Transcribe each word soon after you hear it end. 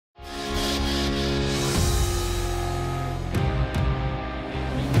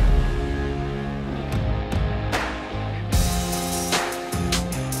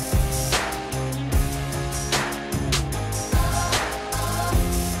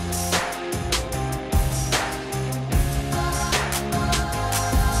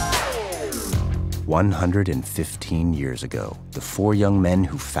115 years ago, the four young men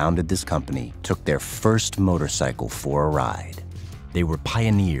who founded this company took their first motorcycle for a ride. They were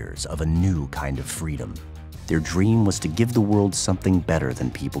pioneers of a new kind of freedom. Their dream was to give the world something better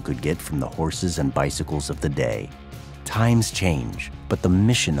than people could get from the horses and bicycles of the day. Times change, but the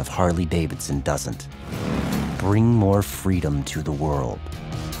mission of Harley Davidson doesn't. Bring more freedom to the world.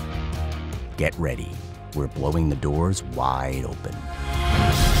 Get ready. We're blowing the doors wide open.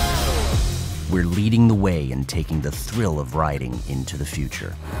 We're leading the way and taking the thrill of riding into the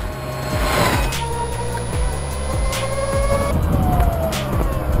future.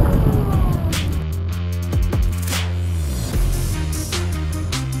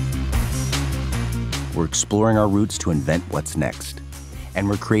 We're exploring our roots to invent what's next. And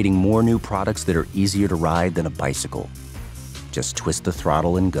we're creating more new products that are easier to ride than a bicycle. Just twist the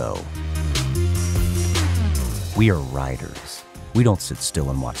throttle and go. We are riders. We don't sit still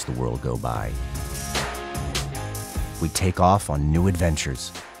and watch the world go by. We take off on new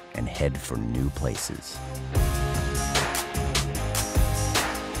adventures and head for new places.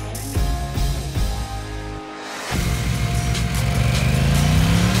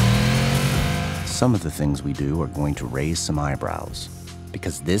 Some of the things we do are going to raise some eyebrows,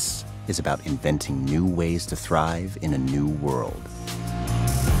 because this is about inventing new ways to thrive in a new world.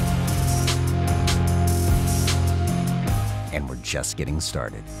 And we're just getting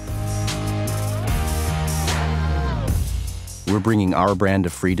started. We're bringing our brand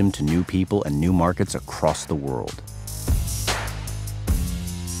of freedom to new people and new markets across the world.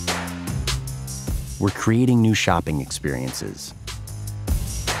 We're creating new shopping experiences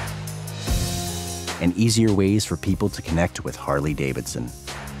and easier ways for people to connect with Harley Davidson.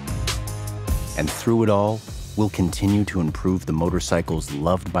 And through it all, we'll continue to improve the motorcycles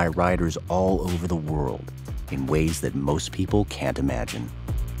loved by riders all over the world in ways that most people can't imagine.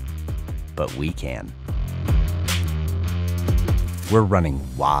 But we can. We're running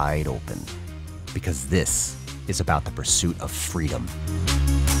wide open because this is about the pursuit of freedom.